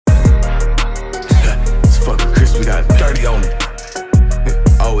we got 30 on it.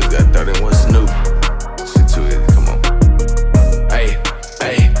 Always got 30 and one Snoop. Shit too easy, come on. Ayy,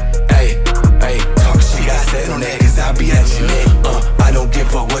 ayy, ayy, ayy. Talk shit, I stand on that, cause I be at your neck. I don't give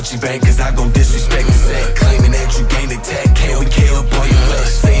a what you bank, cause I gon' disrespect the set. Claiming that you gained a tech, can't we kill up on your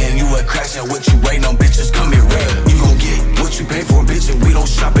flesh? Saying you a crash out, what you waiting on, bitches come here red. You gon' get what you pay for, bitch, and we don't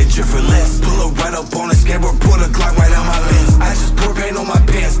shop at you for less. Pull up right up on the skateboard, pull the Glock right out my vest. I just pour paint on my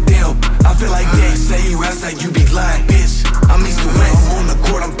pants, damn, I feel like that. Say you outside, you be lying, bitch. I'm East to West, I'm on the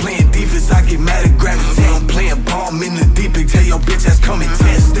court, I'm playing defense, I get mad at gravity. I'm playing ball, I'm in the deep end, tell your bitch ass come and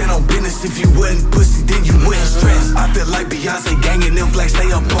test. Stand on business, if you wasn't pussy, then you wouldn't stress. I feel like Beyonce gangin' them flags,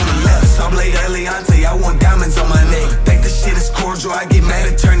 stay up on the left. Sablé Eliante, I want diamonds on my neck. Think the shit is cordial, I get mad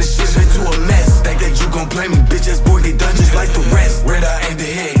and turn the shit into a mess. Think that you gon' play me, bitch, ass boy, get done just like the rest. Red eye ain't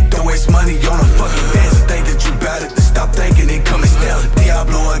the head, don't waste money on a fucking desk. Think that you bout it, stop thinking it coming still.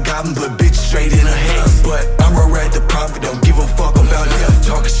 Diablo, I got him, but bitch straight in her hex. But I'm a rat the prophet, don't give a fuck about death.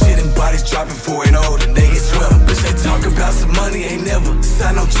 Talking shit and bodies dropping 4 and 0, the niggas 12. Bitch, they talk about some money, ain't never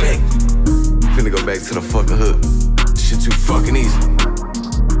sign no check. Finna go back to the fucking hood. Shit too fucking easy.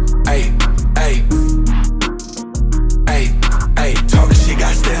 Ayy, ayy, ayy, ayy. Talking shit,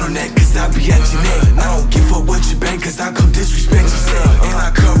 gotta stand on that, cause I be at your neck. I don't give a what you bank, cause I come disrespect your set. And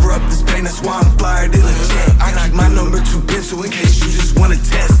I cover up this pain, that's why I'm fired in a jet. I keep my number 2 pencil in case you just wanna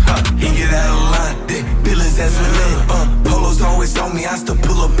test. He get out of line, then bill his ass with lead. Polo's always on me, I still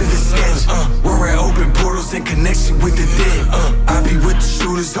pull up in the sketch. We're at open portals in connection with the dead. I be with the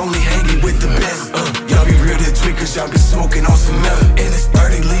shooters, only hanging with the best. Y'all be real to tweakers, y'all be smoking on some meth. And it's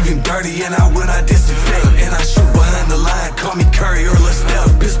 30, leaving dirty, and I will not disinfect. And I shoot behind the line, call me Curry or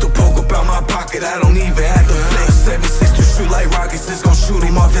LaSteph. Pistol poke up out my pocket, I don't even have to flex. 7.6 to shoot like rockets, it's gon' shoot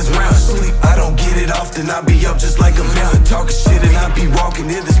him off his round. Sleep, I don't get it often, I be up just like a mountain. Talking shit and I be walking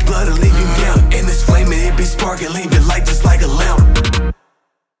in this blood and leave him down. And this flaming, it be sparking, leave it light just like